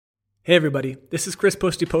Hey everybody, this is Chris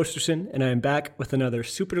Posty Posterson, and I am back with another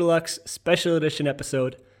Super Deluxe Special Edition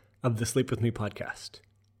episode of the Sleep With Me podcast.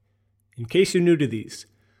 In case you're new to these,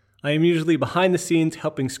 I am usually behind the scenes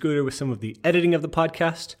helping Scooter with some of the editing of the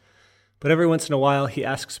podcast, but every once in a while he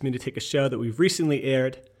asks me to take a show that we've recently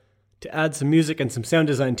aired to add some music and some sound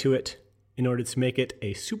design to it in order to make it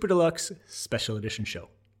a Super Deluxe Special Edition show.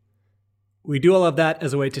 We do all of that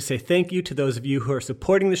as a way to say thank you to those of you who are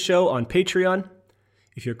supporting the show on Patreon.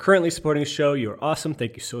 If you're currently supporting the show, you're awesome.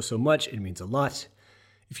 Thank you so much. It means a lot.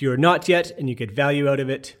 If you are not yet and you get value out of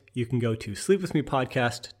it, you can go to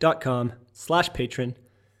sleepwithmepodcast.com/patron.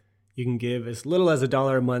 You can give as little as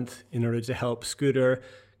 $1 a month in order to help Scooter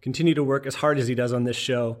continue to work as hard as he does on this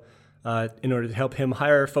show, in order to help him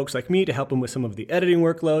hire folks like me to help him with some of the editing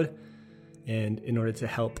workload, and in order to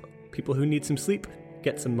help people who need some sleep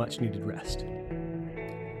get some much needed rest.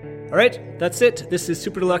 All right, that's it. This is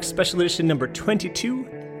Super Deluxe Special Edition number 22,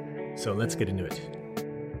 so let's get into it.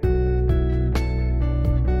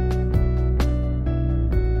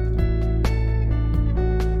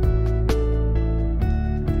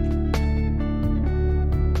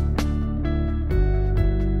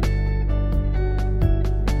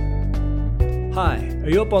 Hi, are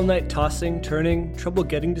you up all night tossing, turning, trouble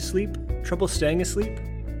getting to sleep, trouble staying asleep?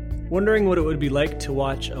 Wondering what it would be like to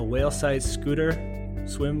watch a whale-sized Scooter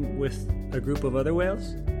swim with a group of other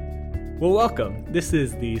whales? Well, welcome. This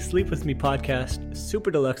is the Sleep With Me podcast, Super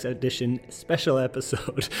Deluxe Edition, special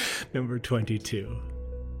episode number 22.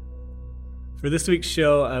 For this week's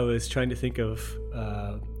show, I was trying to think of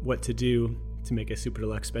what to do to make a Super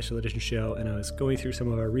Deluxe Special Edition show, and I was going through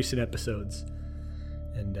some of our recent episodes.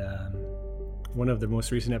 And one of the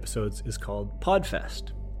most recent episodes is called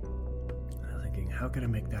Podfest. I was thinking, how could I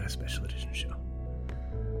make that a special edition show?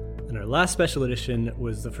 And our last special edition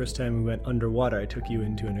was the first time we went underwater. I took you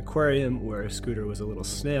into an aquarium where Scooter was a little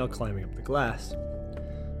snail climbing up the glass.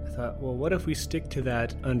 I thought, well, what if we stick to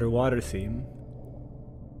that underwater theme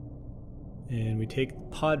and we take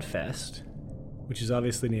Podfest, which is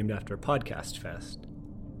obviously named after Podcast Fest,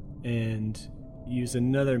 and use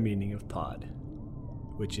another meaning of pod,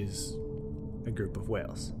 which is a group of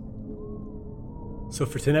whales. So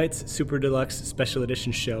for tonight's Super Deluxe Special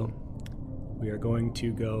Edition show, we are going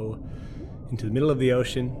to go into the middle of the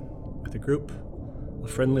ocean with a group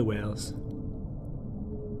of friendly whales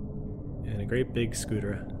and a great big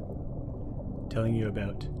Scooter telling you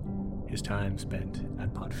about his time spent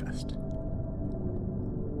at Podfest.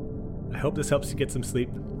 I hope this helps you get some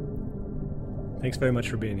sleep. Thanks very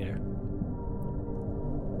much for being here,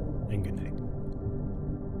 and good night.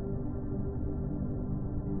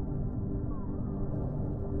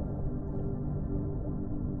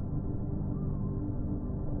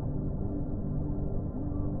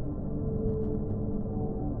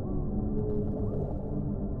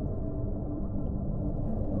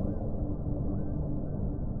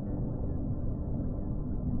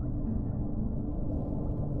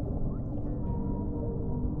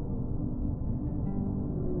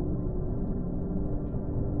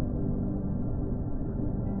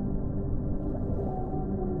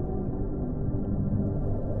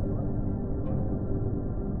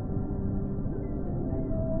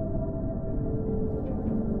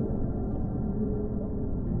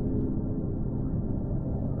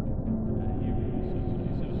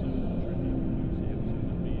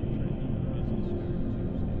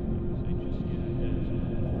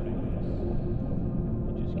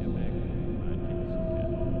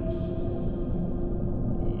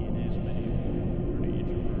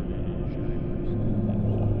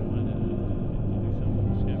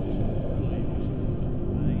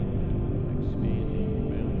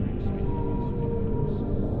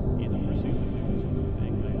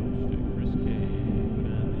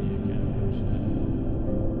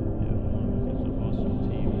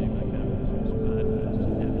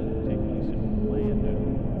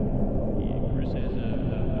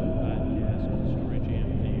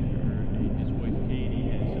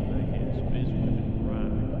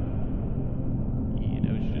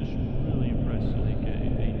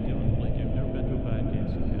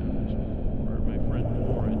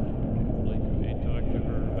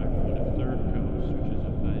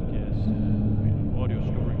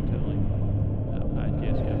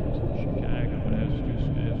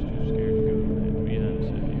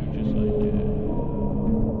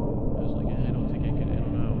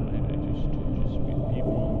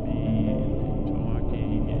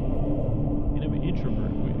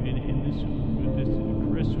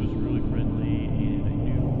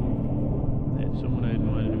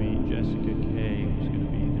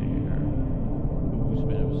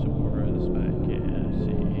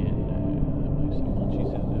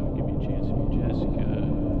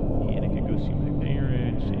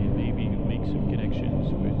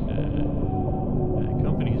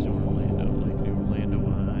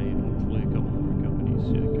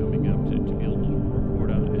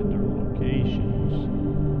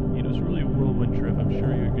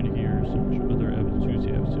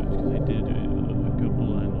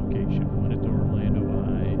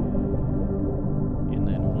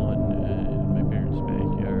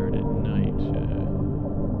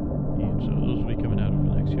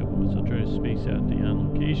 space out the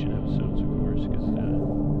on-location episodes, of course, because,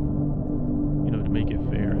 to make it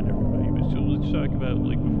fair on everybody. But so let's talk about,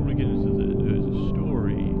 before we get into the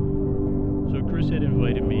story. So Chris had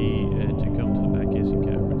invited me to come to the podcasting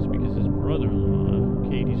conference because his brother-in-law,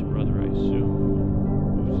 Katie's brother, I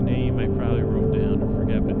assume, whose name I probably wrote down and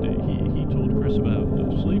forgot, but he told Chris about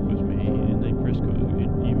Sleep with me, and then Chris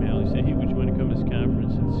emailed. He said, "Hey, would you want to come to this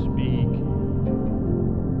conference and speak?"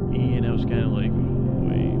 And I was kind of like,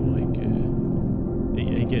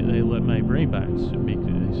 I let my brain box make it.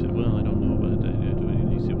 I said, "Well, I don't know about that."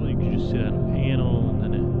 And he said, "Well, you could just sit on a panel,"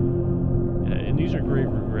 and then and these are great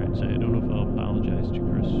regrets. I don't know if I'll apologize to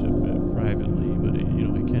Chris privately, but I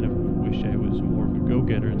kind of wish I was more of a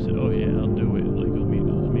go-getter and said, "Oh yeah, I'll do it.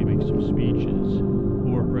 Let me make some speeches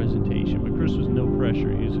or a presentation." But Chris was no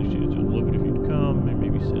pressure. He said, "Love it if you'd come and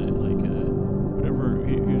maybe sit whatever."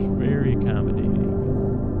 He was very accommodating.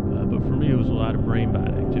 But for me, it was a lot of brain bot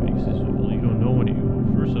activity. He says, "Well, you don't know any."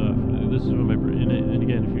 First off, this is what my brain. And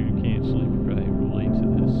again, if you can't sleep, you probably relate to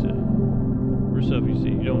this. First off, you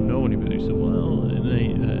say you don't know anybody. He said, "Well," and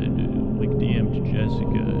then I DM'd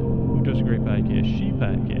Jessica, who does a great podcast. She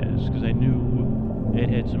podcasts because I knew I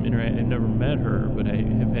had some I've never met her, but I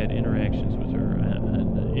have had interactions with her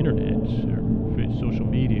on the internet or social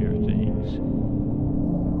media or things.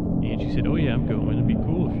 And she said, "Oh yeah, I'm going. It'd be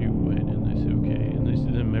cool if you went." And I said, "Okay." And I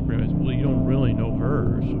said, then my brain was, "Well, you don't really know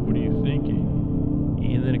her, so what are you thinking?"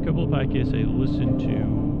 And then a couple of podcasts I listened to.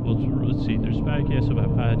 Well, let's see. There's podcasts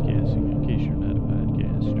about podcasting, in case you're not a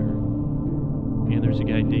podcaster. And there's a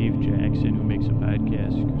guy, Dave Jackson, who makes a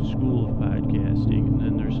podcast, School of Podcasting. And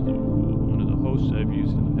then there's one of the hosts I've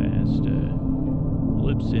used in the past,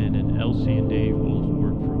 Libsyn, and Elsie and Dave both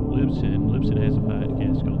work for Libsyn. Libsyn has a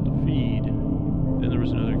podcast called The Feed. Then there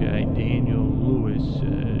was another guy, Daniel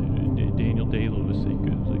Day-Lewis,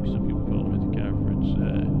 like some people call him at the conference.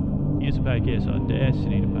 He has a podcast,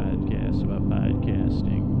 Audacity, to podcast about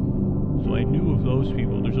podcasting. So I knew of those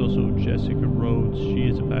people. There's also Jessica Rhodes. She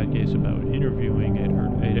has a podcast about interviewing.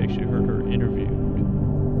 I'd actually heard her interviewed.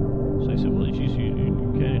 So I said, "Well, you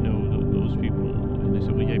kind of know those people." And they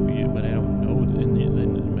said, "Well, yeah, but I don't know." And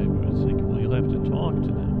then it's like, "Well, you'll have to talk to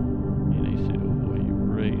them." And I said, "Oh boy, you're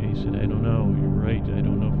right." And he said, "I don't know. You're right. I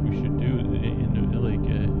don't know if we should do it."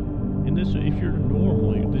 And this, if you're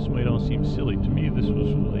normal, this might all seem silly. To me, this was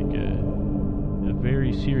a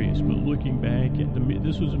very serious. But looking back,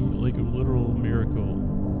 this was like a literal miracle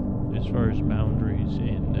as far as boundaries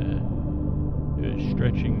and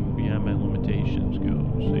stretching beyond my limitations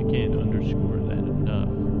goes. I can't underscore that enough.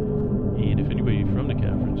 And if anybody from the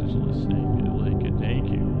conference is listening, thank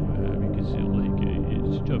you, because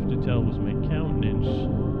it's tough to tell with my countenance.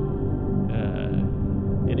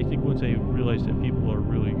 And I think once I realized that people are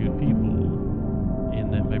really good people,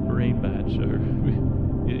 and that my brain bots are,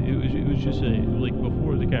 it was just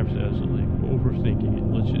before the conference I was overthinking it.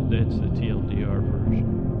 That's the TLDR version.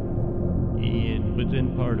 But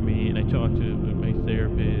then part of me, and I talked to my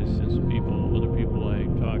therapist and some other people I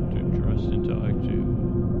talked to, trust and talk to,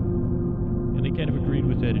 and they kind of agreed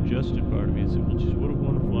with that adjusted part of me. I said, "Well, just what a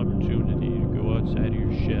wonderful opportunity to go outside of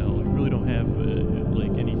your shell. You really don't have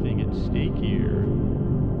anything at stake here.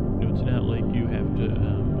 It's not like you have to.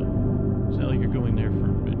 It's not like you're going there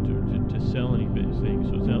to sell any things.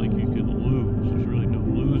 So it's not like you could lose. There's really no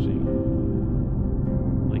losing.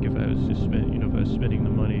 Like if I was just if I was spending the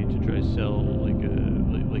money to try to sell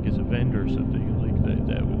like as a vendor or something,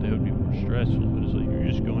 that would be more stressful. But it's like you're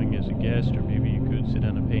just going as a guest, or maybe you could sit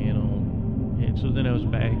on a panel." And so then I was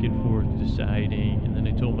back and forth deciding, and then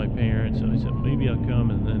I told my parents, and I said, "Maybe I'll come."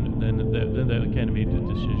 And then that kind of made the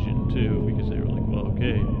decision too, because they were like, "Well,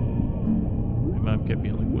 okay." My mom kept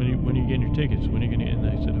being like, when are you getting your tickets? When are you going to? And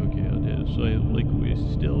I said, "Okay, I'll do it." So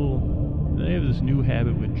I have this new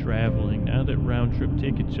habit with traveling. Now that round trip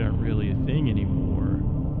tickets aren't really a thing anymore,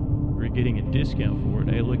 or getting a discount for it,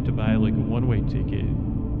 I look to buy a one-way ticket,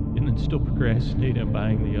 and then still procrastinate on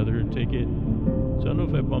buying the other ticket. So I don't know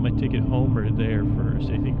if I bought my ticket home or there first.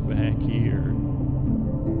 I think back here.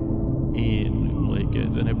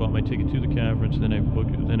 And then I bought my ticket to the conference. Then I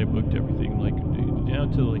booked everything down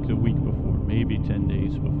to the week before, maybe 10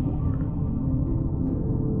 days before.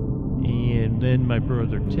 And then my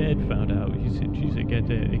brother Ted found out. He said, "Geez, I got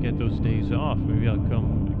those days off. Maybe I'll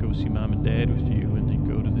come go see Mom and Dad with you, and then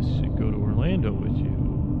go to Orlando with you."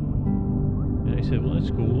 And I said, "Well,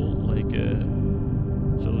 that's cool."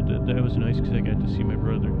 So that was nice because I got to see my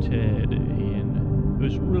brother Ted, and it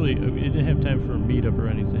was really, I didn't have time for a meetup or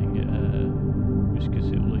anything, just because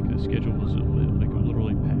the schedule was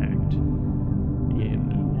literally packed,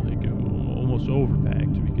 and almost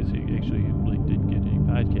overpacked, because I actually didn't get any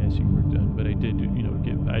podcasting work done, but I did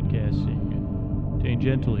get podcasting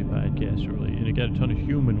tangentially podcast really, and it got a ton of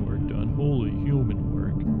human work done. Holy human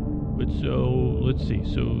work. But so let's see.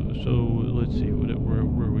 So let's see. Where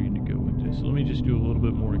are we going to go with this? Let me just do a little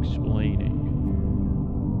bit more explaining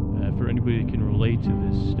for anybody that can relate to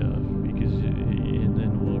this stuff, because and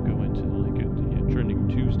then we'll go into like the trending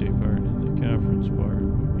Tuesday part and the conference part.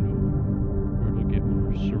 You know, where it'll get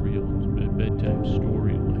more surreal and bedtime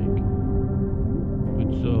story like. But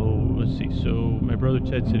so let's see. So my brother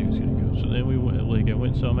Ted said he was going to go. So then we went. Like I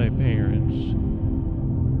went and saw my parents.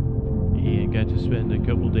 And got to spend a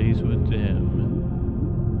couple days with them.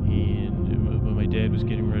 And when my dad was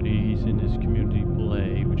getting ready, he's in his community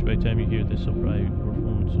play, which by the time you hear this,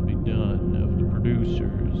 performance will be done, of the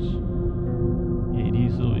producers. And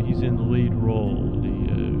he's in the lead role,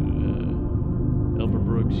 the Elmer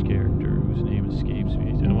Brooks character, whose name escapes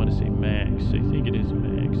me. I don't want to say Max. I think it is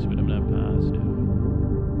Max, but I'm not positive.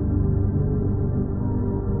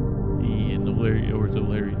 And the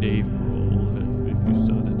Larry David role, if you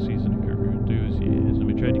saw that season of Curb Your Enthusiasm.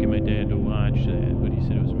 I tried to get my dad to watch that, but he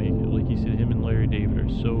said it was he said him and Larry David are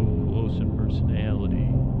so close in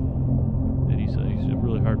personality that he said it's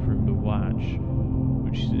really hard for him to watch.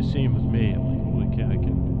 Which is the same with me. I'm like, holy cow,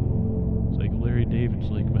 it's like Larry David's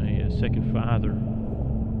like my second father.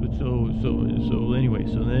 But so anyway,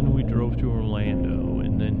 so then we drove to Orlando,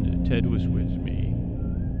 and then Ted was with me.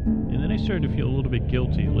 And then I started to feel a little bit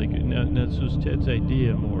guilty, like, now this was Ted's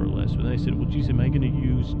idea, more or less. But then I said, well, geez, am I going to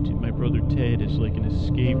use my brother Ted as, like, an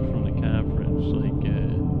escape from the conference, like,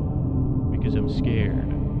 because I'm scared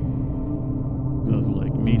of,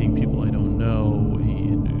 like, meeting people I don't know,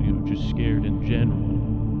 and, you know, just scared in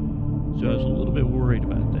general. So I was a little bit worried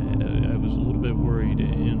about that. I was a little bit worried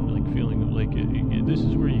and, like, feeling like this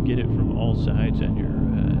is where you get it from all sides on your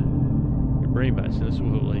brain bots, and this is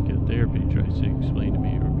what like a therapy tries to explain to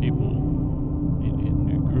me, or people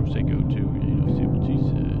in groups I go to, you know, say, well, geez,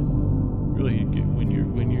 really, when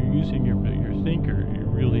you're using your thinker, you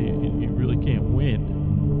really can't win.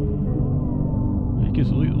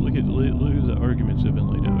 Because look at the arguments have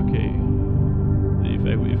been laid out. Okay,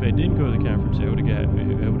 if I didn't go to the conference, I would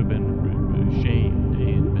have been ashamed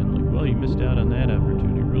and been like, well, you missed out on that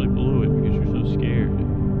opportunity, you really blew it because you're so scared.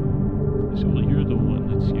 I said, well, you're the one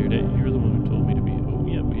that's scared. You're the one who told me to be,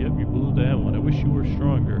 you blew that one. I wish you were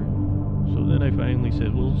stronger. So then I finally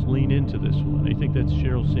said, well, let's lean into this one. I think that's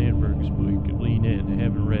Sheryl Sandberg's book, Lean In. I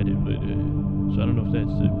haven't read it, but so I don't know if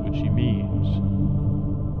that's what she means.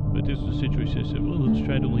 But this is the situation. I said, well, let's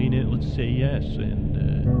try to lean in. Let's say yes and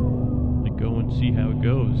like go and see how it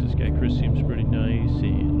goes. This guy Chris seems pretty nice,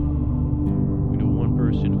 and we know one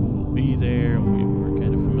person who will be there, and we're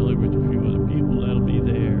kind of familiar with a few other people that'll be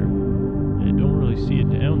there. I don't really see a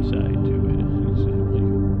downside to it.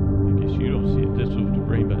 I guess you don't see it. That's what the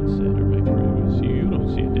Brainbot said, or my crew. So you don't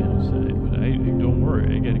see a downside, but I don't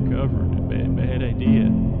worry. I got it covered. Bad idea.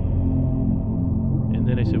 And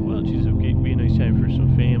then I said, well, geez, okay, it'd be a nice time for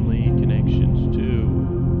some family connections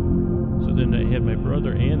too. So then I had my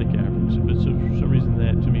brother and the conference, but so for some reason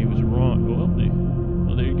that to me was wrong. Well,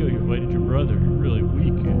 there you go. You invited your brother. You're really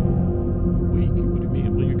weak. Weak? What do you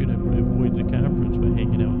mean? Well, you're going to avoid the conference by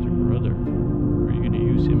hanging out with your brother. Or are you going to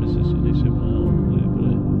use him as this? And they said, well,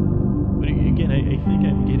 but again, I think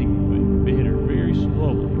I'm getting better very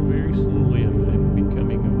slowly. Very slowly, I'm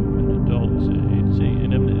becoming an adult. I'd say,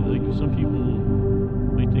 and I'm like, some people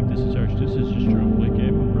might think this is harsh. This is just true. Like,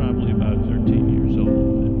 I'm probably about 13 years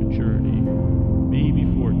old at maturity, maybe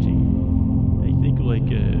 14. I think like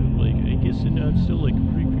I guess I'm still like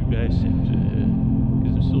prepubescent,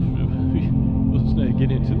 because I'm still. Let's not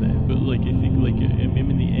get into that. But like, I think like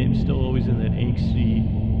I'm still always in that angsty.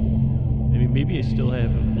 I mean, maybe I still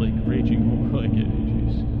have like raging over like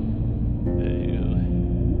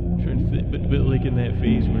trying to think, but like in that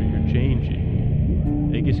phase where you're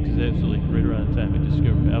changing. I guess because that's like right around the time I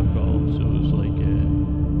discovered alcohol, so it was like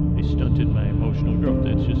it stunted my emotional growth.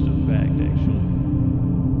 That's just a fact, actually,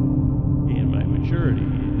 and my maturity.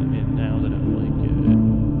 And now that I'm like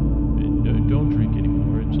don't drink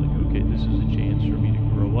anymore, it's like, okay, this is a chance for me to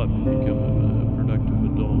grow up and become a productive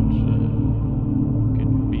adult who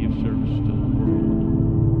can be of service to the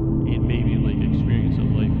world, and maybe like experience a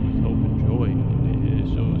life with hope and joy.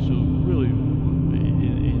 So really,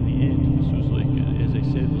 in the end, this was like, as I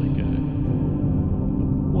said, like a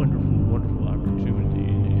wonderful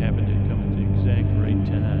opportunity, and it happened to come at the exact right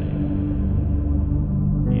time.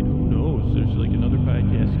 And who knows? There's like another podcast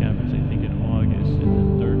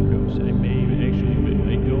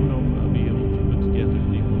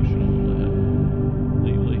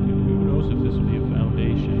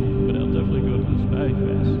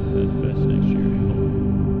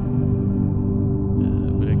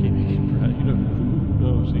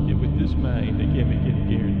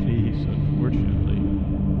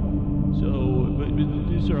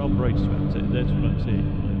what I'm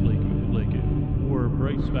saying. Or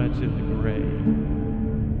bright spots in the gray.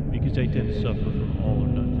 Because I tend to suffer from all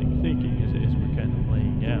or nothing thinking as we're kind of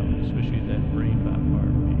laying out, especially that brain bot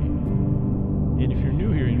part of me. And if you're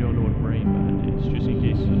new here and you don't know what a brain bot is, just in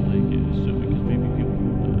case so because maybe people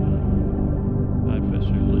from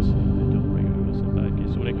Podfest are listening that don't regularly listen to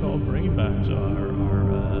podcasts. So what I call brain bots are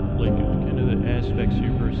kind of the aspects of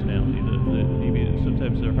your personality. Maybe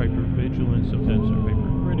sometimes they're hyper-vigilant, sometimes they're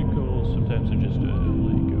hypercritical, sometimes they're just they're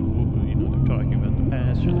talking about the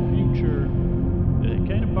past or the future. The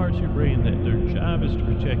kind of parts of your brain that their job is to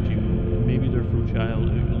protect you. Maybe they're from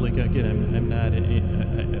childhood. Like again, I'm not. I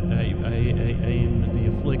am the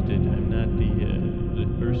afflicted. I'm not the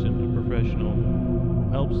person, the professional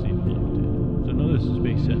who helps the afflicted. So none of this is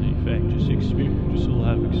based on any fact, just experience, just a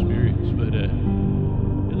lot of experience. But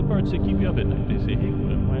the parts that keep you up at night. They say, hey,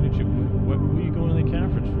 why did you? What are you going to the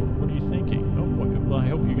conference for? What are you thinking? Oh, well, I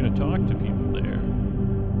hope you're going to talk to people there.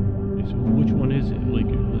 They said, well, which one is it? Like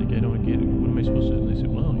I don't get it. What am I supposed to do? And they said,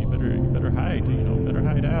 well, you better hide. Better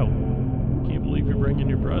hide out. Can't believe you're bringing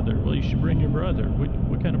your brother. Well, you should bring your brother.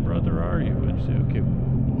 What kind of brother are you? And I say, okay,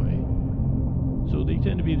 oh boy. So they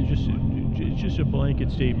tend to be just a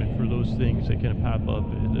blanket statement for those things that kind of pop up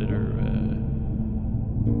that are.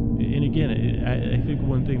 And again, I think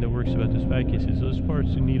one thing that works about this podcast is those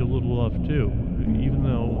parts need a little love too. Even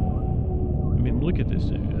though, I mean, look at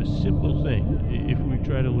this. A simple thing. If we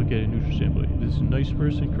try to look at it neutral simply, this nice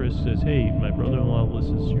person, Chris, says, hey, my brother-in-law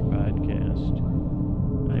listens to your podcast.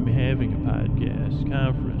 I'm having a podcast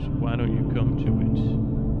conference. Why don't you come to it?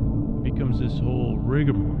 It becomes this whole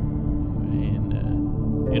rigmarole.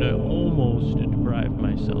 And I almost deprived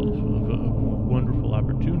myself of a wonderful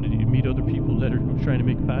opportunity to meet other people that are trying to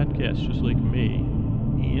make podcasts just like me,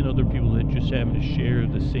 and other people that just happen to share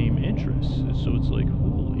the same interests. So it's like,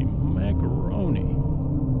 holy macaroni.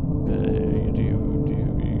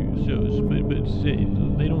 But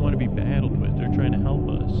they don't want to be battled with. They're trying to help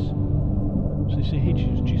us. So they say, hey,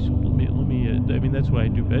 geez, let me. I mean, that's why I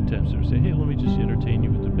do bedtime stories. Say, hey, let me just entertain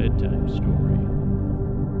you with a bedtime story.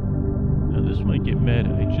 Now, this might get meta.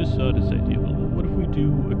 I just saw this idea. Well, what if we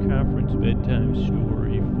do a conference bedtime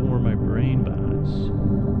story for my brain bots?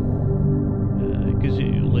 Because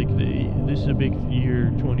this is a big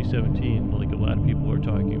year, 2017. Like a lot of people are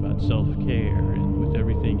talking about self-care, and with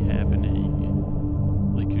everything happening,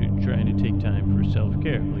 like you're trying to take time for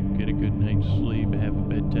self-care, like get a good night's sleep, have a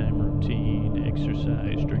bedtime routine,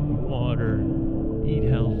 exercise, drink water, eat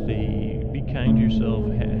healthy, be kind to yourself,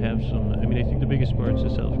 have some. I mean, I think the biggest parts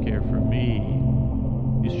of self-care for me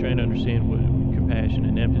is trying to understand what compassion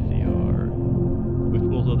and empathy are with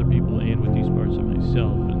both other people and with these parts of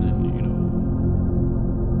myself, and then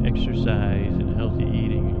exercise and healthy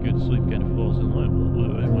eating and good sleep kind of falls in line.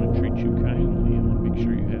 Well, I want to treat you kindly. I want to make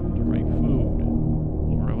sure you have the right food,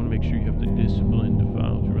 or I want to make sure you have the discipline to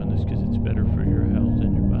follow through on this because it's better for your health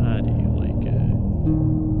and your body,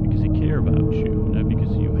 because I care about you, not because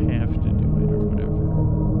you have to do it or whatever.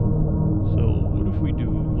 So what if we do?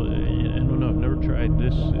 I don't know. I've never tried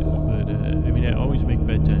this, but I mean, I always make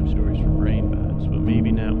bedtime stories for brain bots, but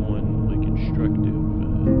maybe not one like instructive.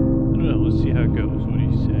 I don't know. Let's see how it goes. What do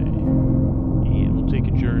you say? And we'll take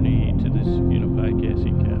a journey to this,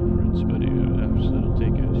 podcasting conference, but it'll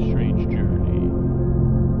take a strange journey.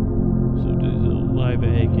 So there's a live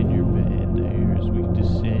egg in your bed there as we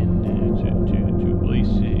descend to a place.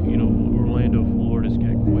 Orlando, Florida's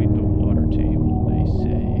got quite the water table, they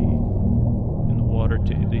say. And the water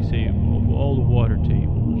they say of all the water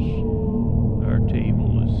tables, our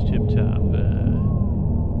table is tip top.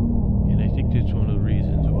 And I think that's one of the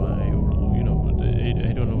reasons why,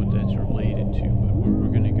 I don't know what that's related to, but we're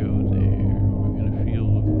going to go there. We're going to feel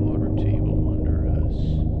the water table under us.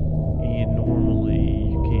 And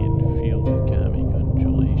normally you can't feel the calming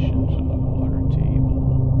undulations of the water table.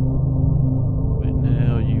 But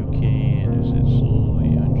now you can as it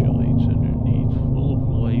slowly undulates underneath, full of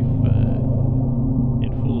life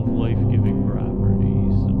and full of life-giving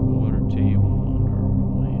properties. The water table under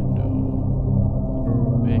Orlando.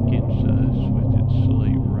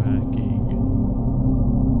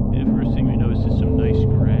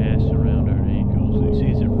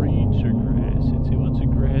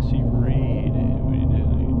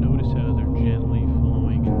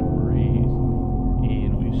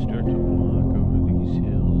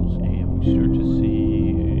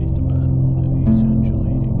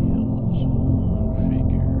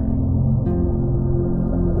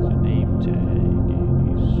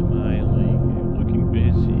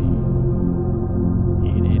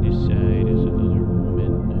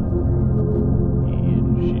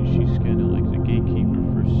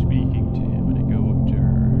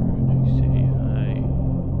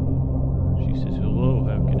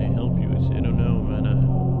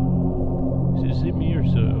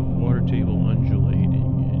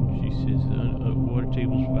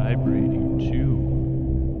 table's vibrating too.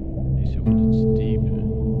 I said, well, it's deep.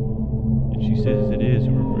 And she says it is.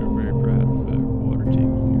 We're very proud of our water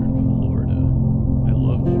table here in Florida. I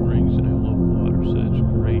love springs and I love water, so that's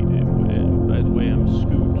great. And by the way, I'm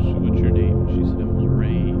Scoot. So what's your name? She said, I'm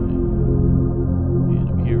Lorraine. And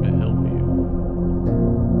I'm here to help you.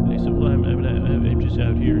 And I said, well, I'm just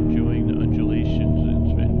out here enjoying the undulations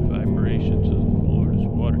and vibrations of Florida's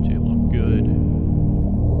water table. I'm good.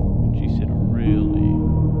 And she said, really?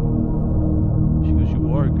 She goes,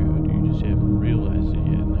 you are good. You just haven't realized it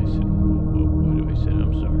yet. And I said, what? I said,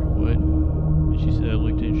 I'm sorry, what? And she said, I'd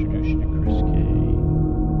like to introduce you to Chris K.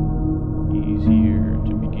 He's here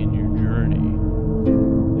to begin your journey.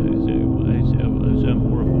 I'm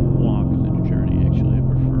more of a walk than a journey, actually. I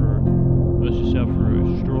was just out for a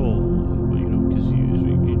stroll, because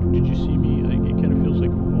did you see me? Like, it kind of feels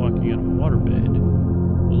like walking on a waterbed,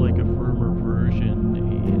 but like a firmer version,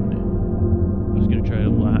 and I was going to try to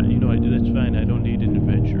lie. That's fine, I don't need an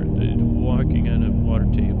adventure. Walking on a water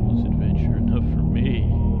table is adventure enough for me.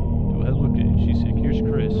 So I looked at it, she said, here's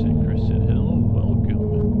Chris, and Chris said, hello, welcome.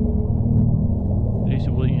 And I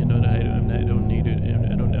said, well, I don't need it,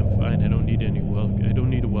 I'm fine, I don't need any welcome, I don't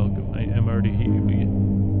need a welcome, I'm already here. He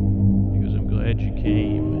goes, I'm glad you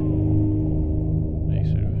came. And I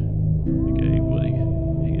said, okay, well,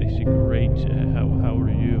 I said, great, how are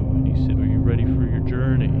you? And he said, are you ready for your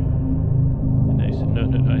journey? And I said, no,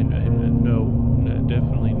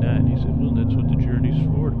 definitely not. And he said, well, that's what the journey's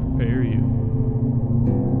for, to prepare you.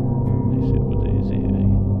 And I said, what is it?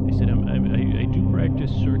 I said, I do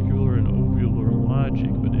practice circular and ovular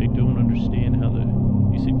logic, but I don't understand how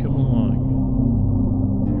he said, come along.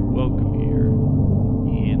 You're welcome here.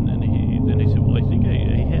 And then I said, well, I think I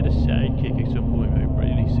had a sidekick at some point, right?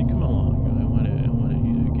 And he said, come along. I want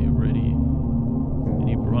you to get ready. And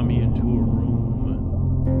he brought me into a room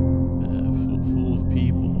full of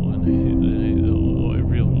people, and I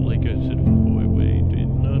realized, like I said, wait,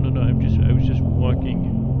 no, I was just walking.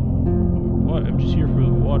 I'm just here for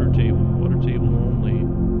the water table only.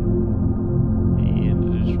 And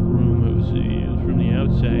this room, it was from the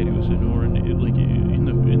outside, it was an orange, like in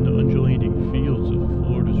the undulating fields of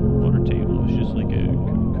Florida's water table, it was just like a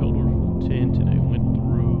colorful tint, and I went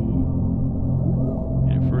through.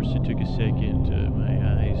 And at first it took a second, my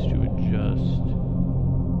eyes to adjust.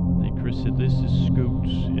 And then Chris said, this is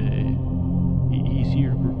Scoots. He's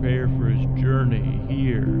here to prepare for his journey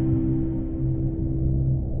here.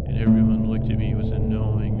 And everyone looked at me with a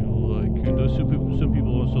knowing look. Some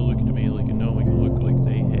people also looked at me like a knowing look, like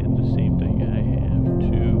they had the same thing I have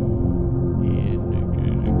too.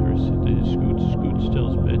 And Chris said, Scoots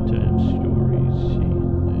tells bedtime stories.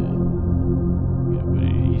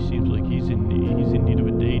 But he seems like he's in need of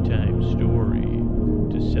a daytime story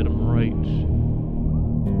to set him right.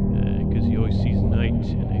 Because he always sees night.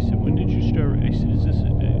 And I said, when did you start? I said,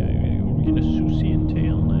 are we in a Susian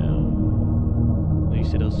tale now? And he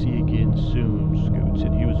said, I'll see you again soon, Scoots.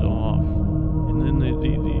 And he was off. And then I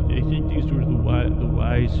think these were the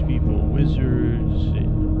wise people, wizards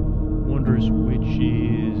and wondrous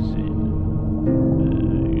witches and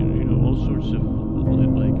all sorts of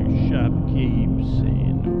like shopkeepers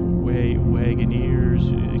and wagoneers.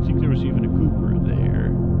 I think there was even a cooper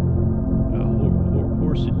there.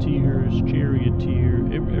 Horseteers, charioteer,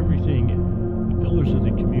 everything. The pillars of the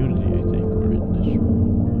community, I think, were in this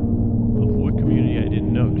room. Of what community, I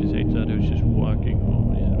didn't know, because I thought I was just walking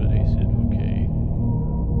home in, but I said, okay.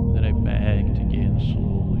 Then I backed again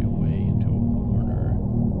slowly away into a corner.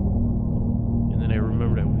 And then I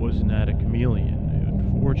remembered I was not a chameleon.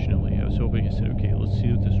 Unfortunately, I was hoping, I said, okay, let's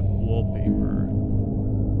see what this wallpaper.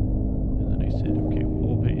 And then I said, okay,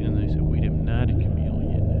 wallpaper. And then I said, wait, I'm not a chameleon.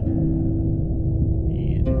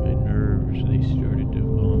 And my nerves, they started to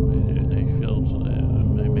bump, and I felt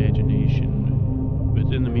my imagination. But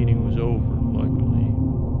then the meeting was over, luckily.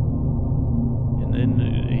 And then,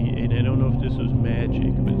 and I don't know if this was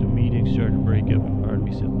magic, but the meeting started to break up, and part of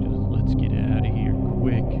me said, just let's get out of here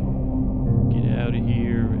quick. Get out of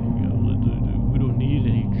here. We don't need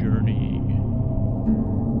any journeying.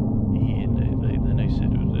 And then I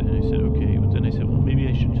said, okay. But then I said, well, maybe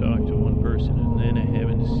I should talk to one person. And then I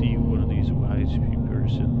happened to see one of these wise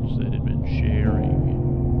persons that had been sharing.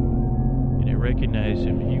 And I recognized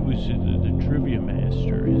him. He was the trivia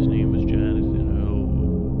master. His name was Jonathan O.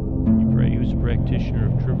 He was a practitioner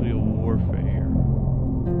of trivial warfare.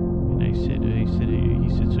 And he said,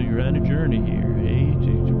 so you're on a journey here, eh?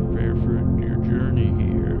 To prepare for your journey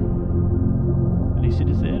here. And he said,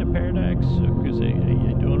 is that a paradox? Because I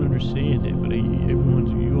don't understand it, but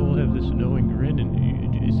you all have this knowing grin, and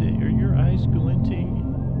are your eyes glinting?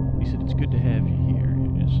 He said, it's good to have you here.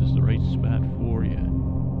 this is the right spot for you.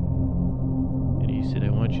 And he said, I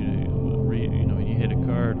want you to read, and he had a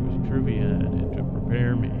card with trivia on it to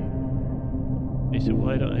prepare me. I said,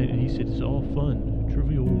 why don't I? He said, it's all fun.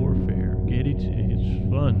 Trivial warfare. Get it? It's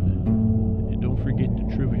fun. And don't forget the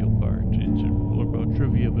trivial part. It's more about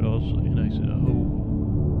trivia, but also, and I said,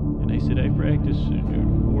 oh. And I said, I practice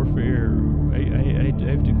warfare.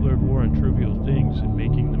 I've declared war on trivial things and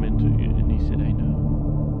making them into, and he said, I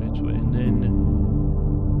know. That's what, and then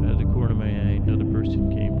out of the corner of my eye, another person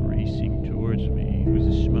came racing towards me with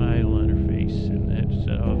a smile on her face, and that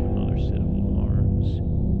set off another set of alarms.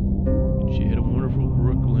 And she had a wonderful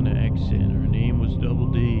Brooklyn accent. Her name was Double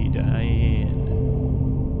D, Diane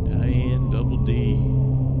Double D.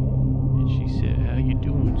 And she said, how you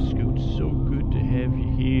doing, Scoot? So good to have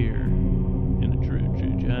you here.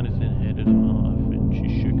 And Jonathan headed off, and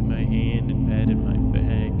she shook my hand and patted my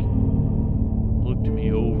back, looked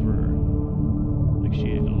me over like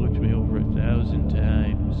she had looked me over 1,000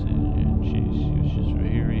 times, and she was just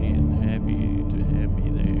very happy to have me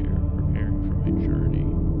there, preparing for my journey.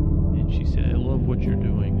 And she said, I love what you're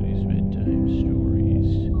doing, these bedtime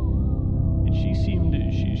stories. And she seemed,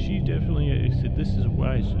 she definitely, I said,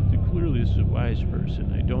 clearly this is a wise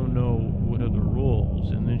person. I don't know what other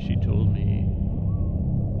roles. And then she told me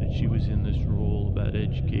that she was in this role about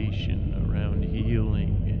education around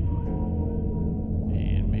healing.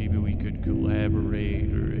 And maybe we could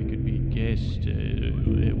collaborate, or I could be a guest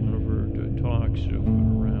at one of her talks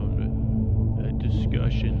around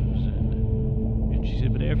discussions. And she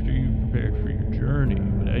said, but after you've prepared for your journey,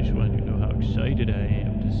 but I just wanted you to know how excited I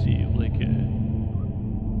am to see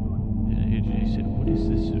and I said, what is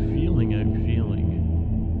this feeling I'm feeling?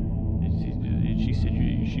 And she said,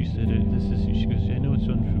 she goes, I know it's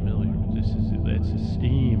unfamiliar, but that's a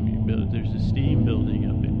steam. There's a steam building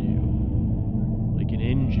up in you, like an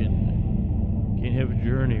engine. Can't have a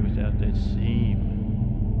journey without that steam.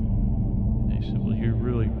 And I said, well, you're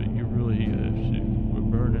really we're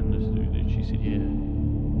burning this. And she said, yeah,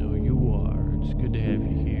 no, you are. It's good to have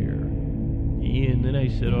you here. And then I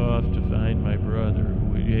set off to find my brother,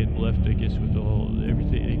 who had left, I guess, with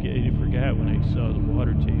everything. I forgot when I saw the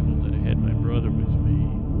water table that I had my brother with me.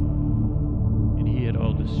 And he had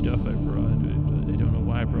all this stuff I brought. I don't know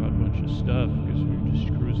why I brought a bunch of stuff, because we were just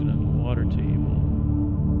cruising on the water table.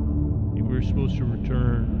 And we were supposed to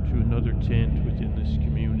return to another tent within this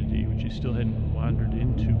community, which I still hadn't wandered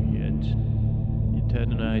into yet. And Ted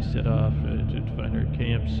and I set off to find our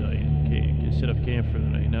campsite and set up camp for the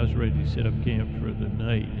night. And I was ready to set up camp for the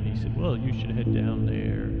night. And he said, well, you should head down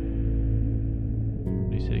there.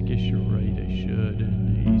 And I said, I guess you're right, I should.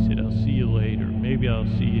 And he said, I'll see you later. Maybe I'll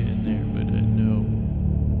see you in there, but no.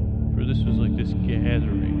 For this was like this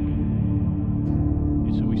gathering.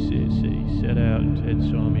 And so he set out, and Ted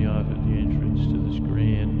saw me off at the entrance to this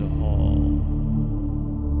grand hall,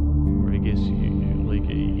 where I guess, like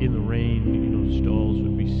in the rain, stalls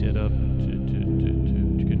would be set up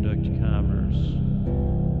to conduct commerce.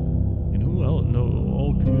 And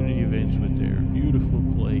all community events were there. Beautiful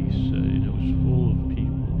place, and it was full of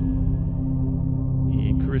people.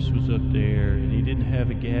 And Chris was up there, and he didn't have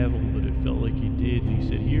a gavel, but it felt like he did. And he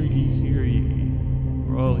said, hear ye,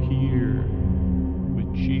 we're all here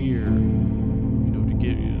with cheer, to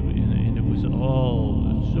get, and it was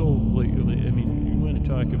all so, like, I mean, you want to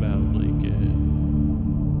talk about, like,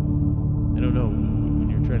 I don't know, when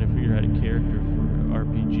you're trying to figure out a character for an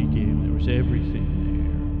RPG game, there was everything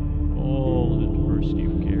there. All the diversity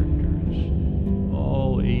of characters,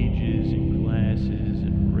 all ages and classes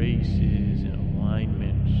and races and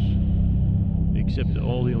alignments, except that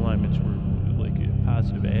all the alignments were like a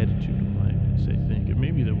positive attitude alignments, I think. And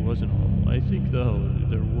maybe there wasn't all. I think, though,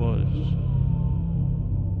 there was.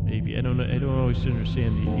 Maybe. I don't know. I don't always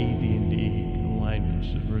understand the AD&D alignments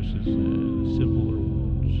versus the simpler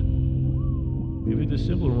ones. Maybe the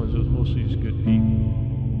simpler ones, those mostly just good people.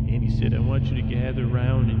 And he said, I want you to gather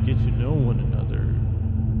around and get to know one another.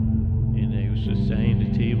 And I was assigned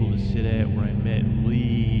a table to sit at where I met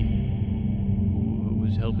Lee, who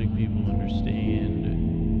was helping people understand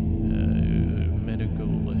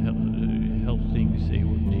medical health things they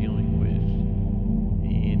were dealing with.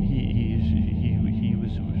 And he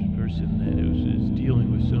was a person that was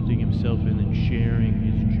dealing with something himself and then sharing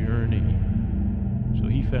his journey. So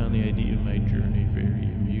he found the idea of my journey very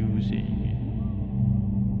amusing.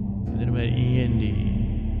 And then I met Andy,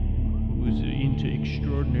 who was into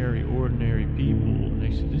extraordinary, ordinary people. And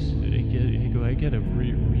I said, I gotta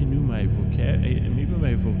renew my maybe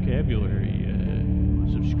my vocabulary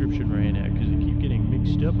subscription right now, because I keep getting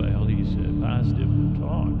mixed up by all these positive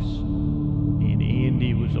talks. And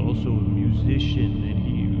Andy was also a musician, and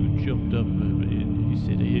he jumped up and he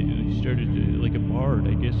said he started like a bard,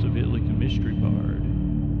 I guess, a bit like a mystery bard.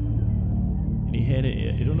 And he had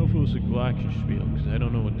I don't know if it was a glockenspiel, because I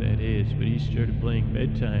don't know what that is, but he started playing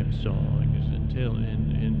bedtime songs and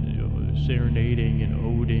serenading and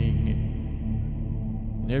oding.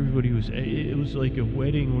 And everybody it was like a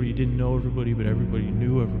wedding where you didn't know everybody, but everybody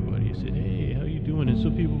knew everybody. He said, hey, how you doing? And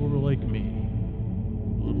some people were like me,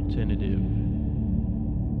 a little tentative.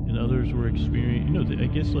 And others were experiencing, I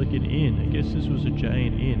guess like an inn. I guess this was a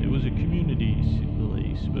giant inn. It was a community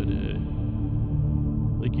place, but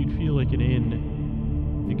like you'd feel like an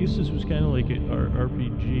inn. I guess this was kind of like an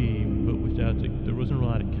RPG, but without there wasn't a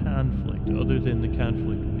lot of conflict, other than the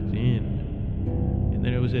conflict within. And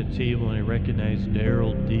then I was at a table and I recognized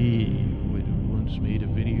Daryl D, who had once made a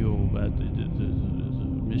video about the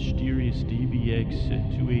mysterious DBX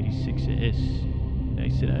 286S. And I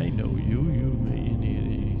said, I know you.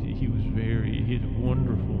 He had a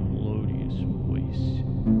wonderful melodious voice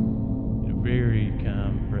and a very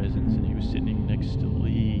calm presence, and he was sitting next to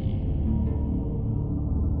Lee.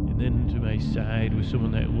 And then to my side was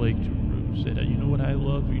someone that said, you know what I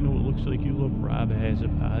love? You know what looks like you love? Rob has a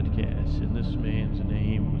podcast, and this man's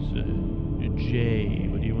name was Jay,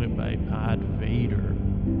 but he went by Pod Vader.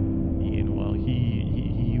 And while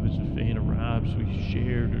he was a fan of Rob's, we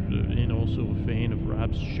shared, and also a fan of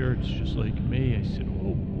Rob's shirts, just like me. I said,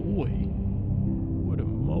 oh boy, what a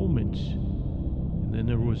moment. And then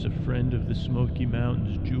there was a friend of the Smoky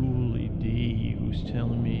Mountains, Julie D, who was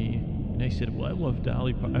telling me, and I said, well, I love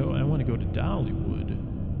Dolly Park. I want to go to Dollywood.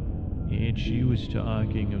 And she was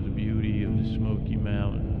talking of the beauty of the Smoky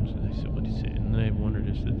Mountains. And I said, what is it? And then I wondered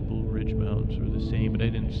if the Blue Ridge Mountains were the same, but I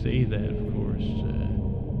didn't say that, of course.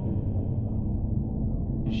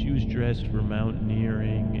 She was dressed for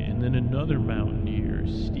mountaineering, and then another mountaineer,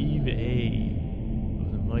 Steve A,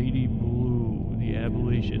 of the Mighty Blue, the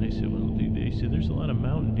Appalachian. I said, well, they said there's a lot of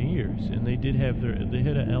mountaineers, and they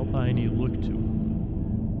had an alpine-y look to them.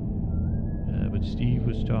 But Steve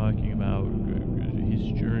was talking about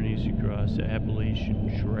his journeys across the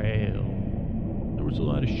Appalachian Trail. There was a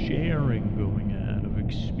lot of sharing going on, of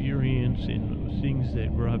experience and things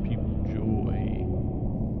that brought people joy.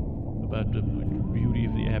 About the beauty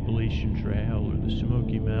of the Appalachian Trail, or the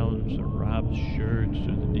Smoky Mountains, or Rob's shirts,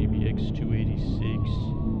 or the DBX 286,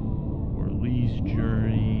 or Lee's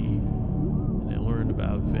journey. And I learned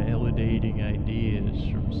about validating ideas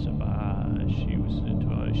from Sabah.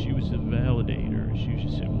 She was a validator. She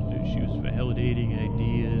was validating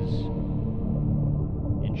ideas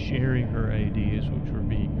and sharing her ideas, which were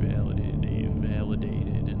being validated.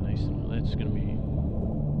 And I said, well, that's going to be.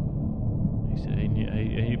 I said,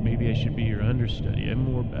 maybe I should be your understudy. I've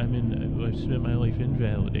spent my life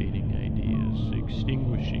invalidating ideas,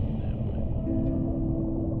 extinguishing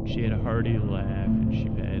them. She had a hearty laugh, and she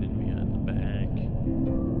patted me on the back.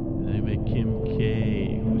 And I met Kim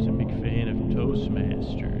K, who was a big fan of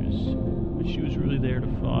Toastmasters, but she was really there to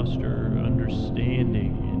foster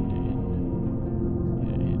understanding.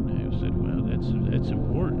 And I said, well, that's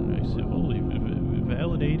important. I said, well,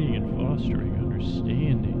 validating and fostering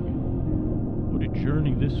understanding. What a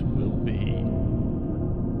journey this will be.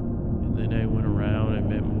 And then I went around, I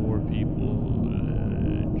met more people.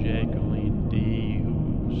 Jacqueline D, who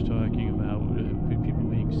was talking about people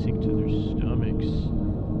being sick to their stomachs,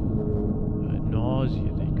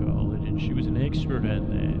 nausea they call it, and she was an expert on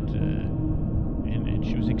that, and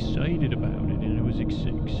she was excited about it, and it was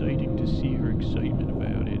exciting to see her excitement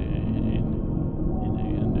about it, and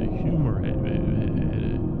the humor had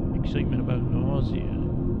excitement about nausea.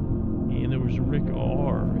 And there was Rick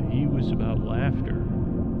R. He was about laughter,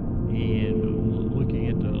 and looking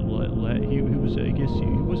at he was, I guess, he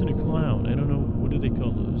wasn't a clown. I don't know, what do they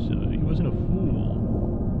call those? He wasn't a fool,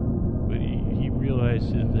 but he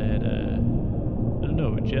realized that, I don't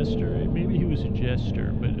know, a jester, maybe he was a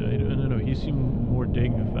jester, but I don't know, he seemed more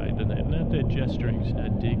dignified than that. Not that gesturing's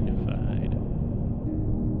not dignified,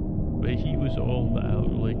 but he was all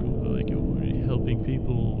about, like helping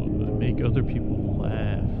people, make other people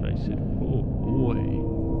laugh. I said, oh boy.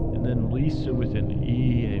 And then Lisa with an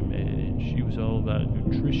E I met, and she was all about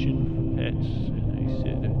nutrition for pets. And I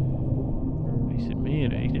said, man,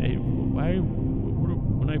 why,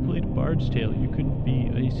 when I played Bard's Tale, you couldn't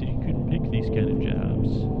pick these kind of jobs.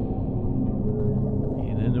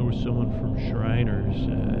 And then there was someone from Shriners,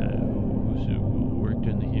 who worked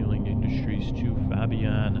in the healing industries too,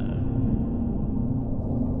 Fabiana.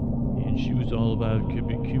 And she was all about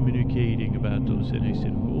communicating about those. And I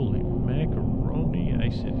said, holy macaroni. I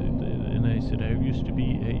said, I used to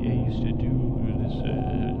do this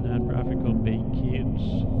nonprofit called Bake Kids.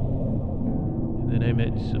 And then I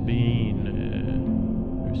met Sabine,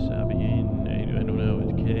 I don't know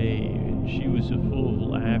day, and she was full of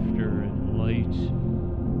laughter and light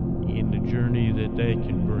and the journey that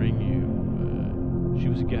can bring you. She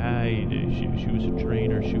was a guide, she was a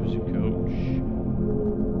trainer, she was a coach,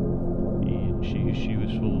 and she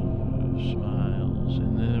was full of smiles.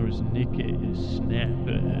 And then there was Nick Snap,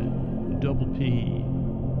 double P,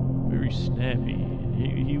 very snappy.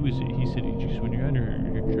 And he said, just when you're on your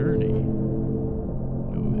journey,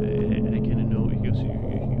 I kind of know. He goes,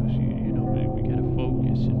 we gotta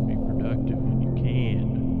focus and be productive when you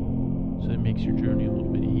can, so that makes your journey a little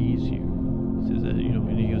bit easier. He says that,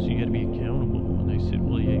 and he goes, you gotta be accountable. And I said,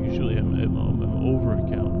 well, yeah, usually I'm over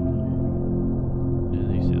accountable. And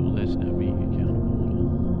they said, well, that's not being accountable at all.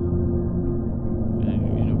 And,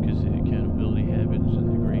 because the accountability happens in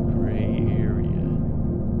the great gray area,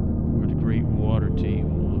 or the great water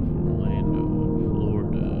table of Orlando and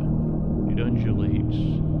Florida. It undulates,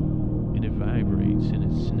 and it vibrates, and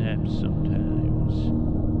it snaps sometimes.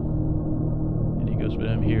 And he goes, but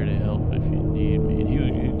I'm here to help if you need me. And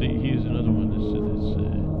he is another one that's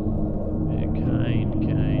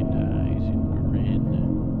kind eyes and grin.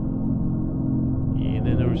 And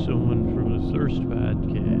then there was someone from the Thirst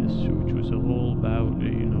podcast, which was all about, the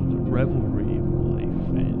revelry of life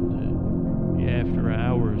and the after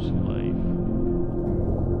hours life.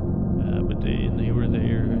 But they were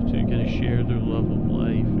there to kind of share their love of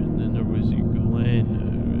life. And then there was Glenn,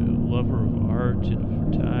 a lover of art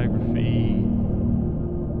and photography,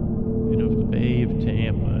 of the Bay of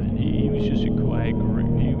Tampa, and he was just a quiet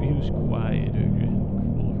grin. He was quiet and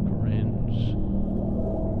full of grins.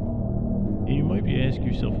 And you might be asking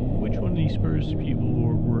yourself, which one of these first people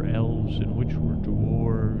were elves, and which were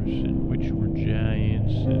dwarves, and which were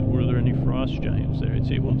giants? Were there any frost giants there? I'd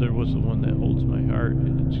say, well, there was the one that holds my heart,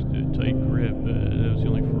 and it's a tight grip. That was the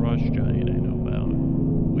only frost giant I know about.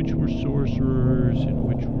 Which were sorcerers, and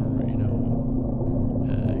which were,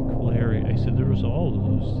 cleric. I said there was all of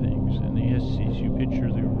those things. And the SCs, you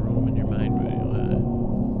picture the room in your mind, the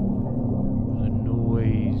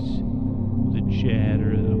noise, the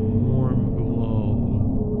chatter, the warm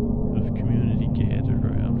glow of community gathered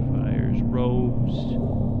around fires, robes,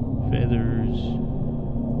 feathers,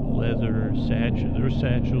 leather, satchels. There were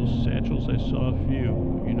satchels. I saw a few.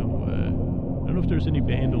 I don't know if there's any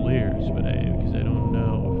bandoliers, because I don't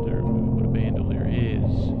know what a bandolier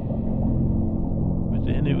is. But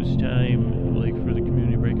then it was time, for the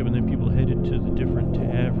community breakup, and then people headed to the different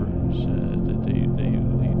taverns that they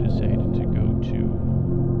decided to go to.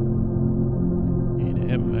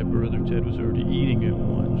 And my brother Ted was already eating at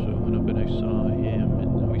one, so I went up and I saw him,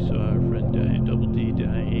 and then we saw our friend Double D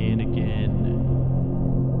Diane again.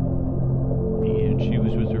 And she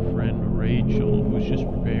was with her friend Rachel, who was just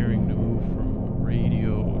preparing to move from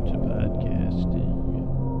radio to podcasting.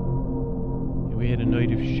 And we had a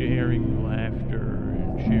night of sharing laughter,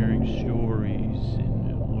 sharing stories, and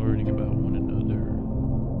learning about one another.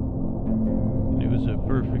 And it was a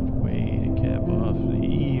perfect way to cap off the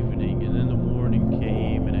evening. And then the morning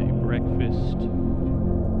came, and I had breakfast.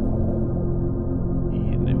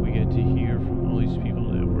 And then we got to hear from all these people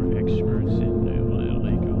that were experts in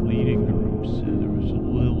leading groups. There was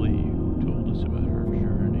Lily, who told us about her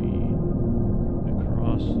journey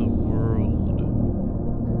across the world.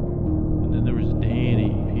 And then there was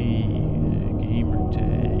Danny P, gamer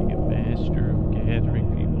tag, a master of gathering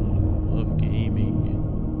people who love gaming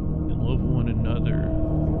and love one another.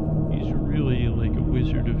 He's really like a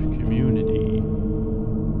wizard of community,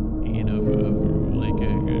 and of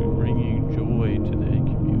bringing joy to that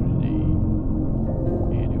community.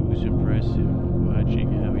 And it was impressive watching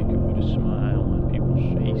how he could put a smile on people's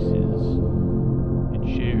faces and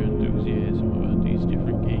share enthusiasm about these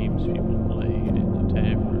different games people played in the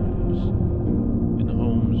taverns, in the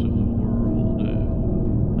homes of the world,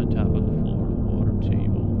 on top of the Florida water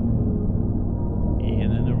table. And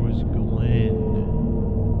then there was Glenn.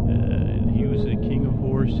 He was the king of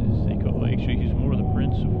horses. Actually, he's more the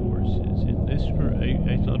prince of horses. And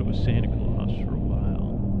I thought it was Santa Claus for a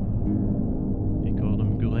while. They called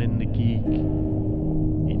him Glenn the Geek.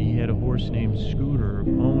 And he had a horse named Scooter, a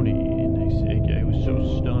pony. And I was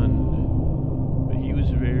so stunned. But he was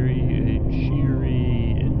very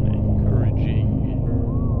cheery and encouraging,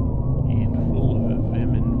 and full of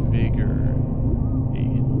vim and vigor,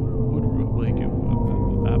 and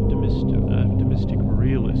optimistic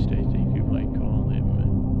realist, I think you might call him.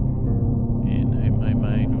 And my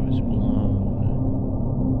mind was blown.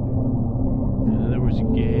 And then there was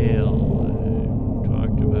Gail, who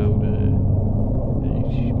talked about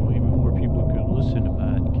maybe more people could listen to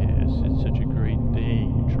podcasts. It's such a great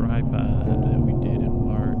thing. Tripod that we did in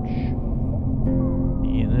March.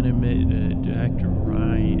 And then I met Dr.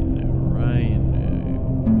 Ryan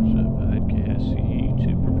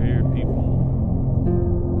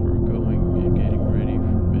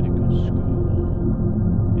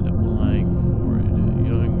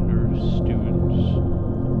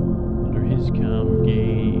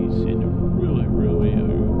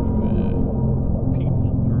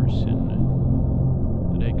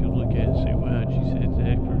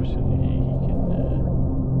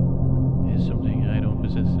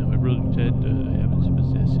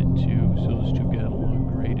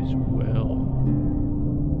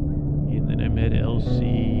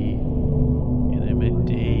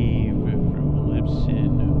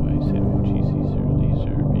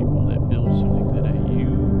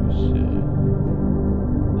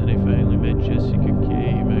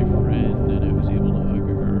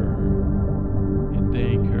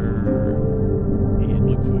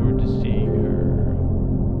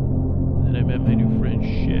I met my new friend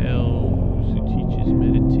Shell, who teaches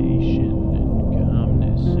meditation and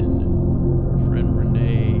calmness, and her friend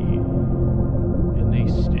Renee, and they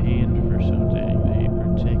stand for something. They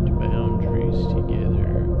protect boundaries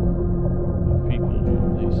together of people.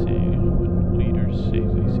 They say, when leaders say,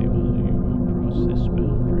 well, you cross this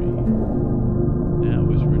boundary. That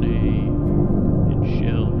was Renee and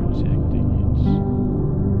Shell protecting it.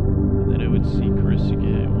 And then I would see Chris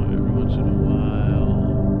again every once in a while,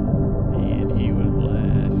 and he would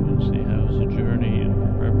laugh and say, how's the journey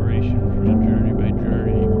and preparation for the journey by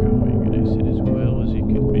journey going? And I said, as well as it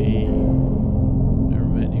could be. Never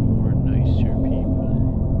met any more nicer people.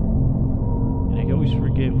 And I always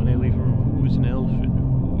forget when I leave a room who was an elf and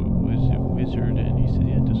who was a wizard, and he said,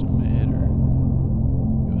 yeah, it doesn't matter.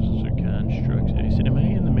 He goes, those are constructs. And I said, am I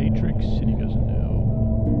in the Matrix? And he goes,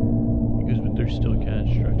 no. He goes, but they're still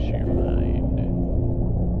constructs of your mind.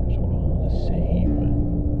 Because we're all the same.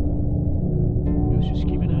 He goes, just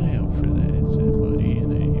keep an eye out for that, buddy.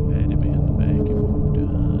 And he patted me on the back and moved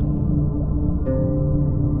on.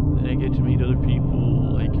 Then I get to meet other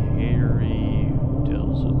people like Harry, who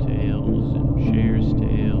tells the tales and shares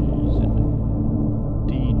tales, and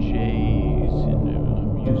DJs and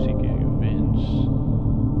music events.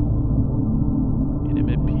 And I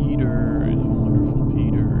met Peter, the wonderful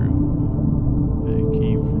Peter, who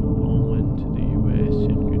came from Poland to the U.S.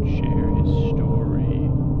 and could share his story.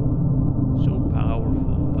 So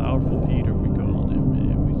powerful Peter, we called him,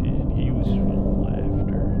 and he was full of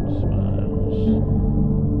laughter and smiles.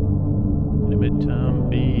 And I met Tom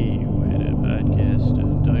B., who had a podcast,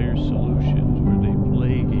 Dire Solutions, where they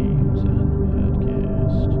play games on the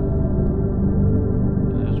podcast.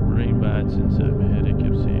 And those brain bots inside my head, I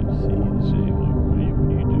kept saying, see, look, what are you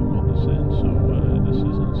doing? This isn't so, this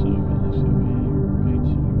isn't so. And they said, yeah,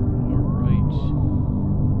 you are right.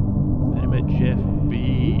 Then I met Jeff B.,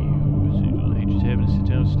 who was just having to sit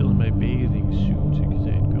down, still in my bathing suit, because I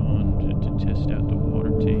had gone to test out the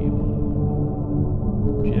water table.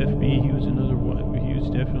 Jeff B., he was another one. He was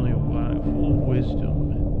definitely full of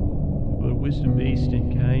wisdom, but wisdom based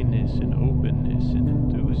in kindness and openness and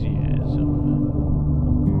enthusiasm.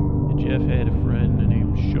 And Jeff had a friend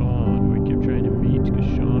named Sean, who he kept trying to meet, because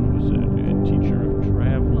Sean was a teacher of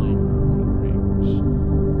traveling recordings.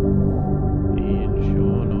 And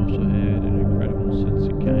Sean also had an incredible sense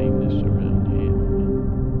of kindness around him.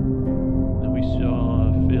 Then we saw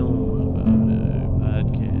a film about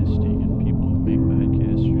podcasting and people who make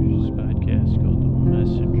podcast called The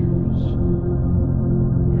Messengers.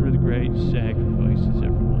 What are the great sacrifices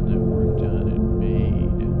everyone that worked on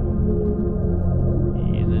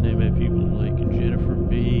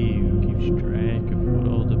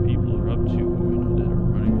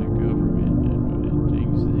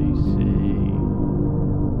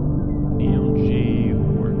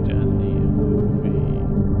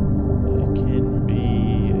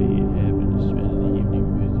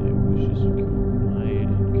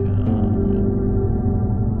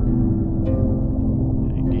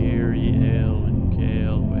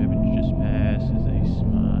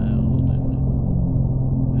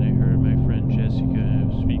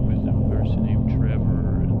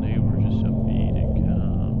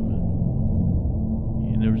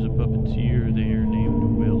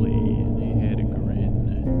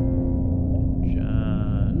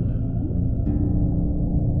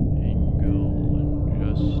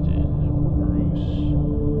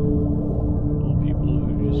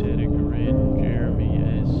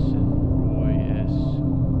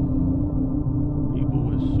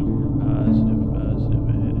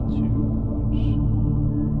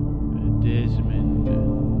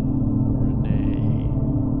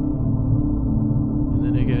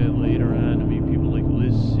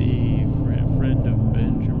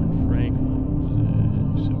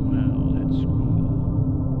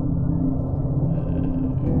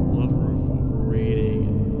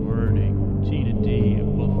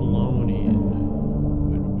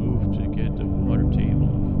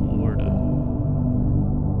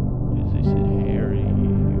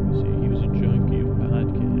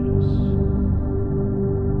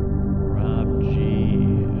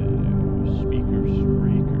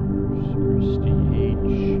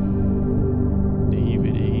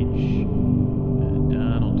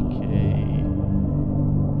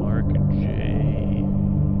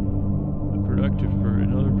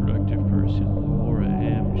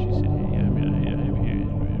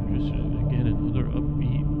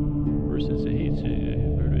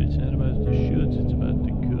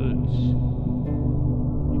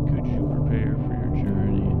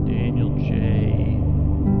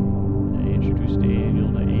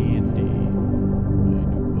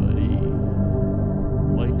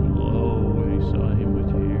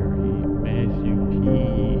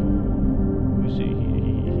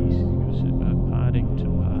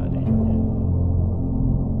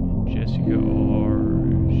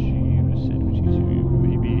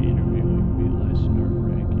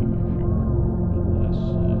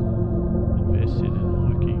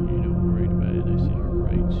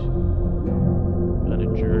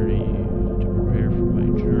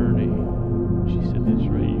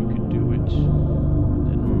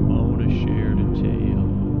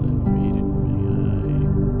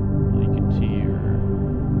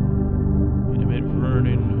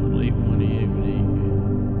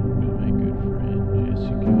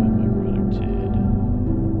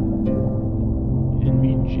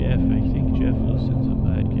meet Jeff. I think Jeff listens to the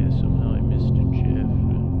podcast. Somehow I missed Jeff.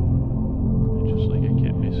 Just like I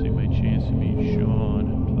kept missing my chance to meet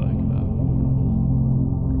Sean and talk about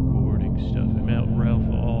recording stuff. I met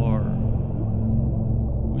Ralph R.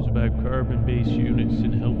 It was about carbon-based units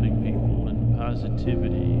and helping people and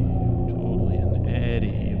positivity. Totally an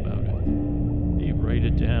Addy about it. Hey, write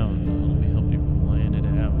it down. Let me help you plan it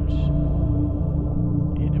out.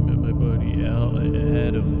 And I met my buddy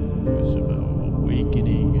Adam. It was about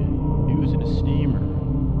awakening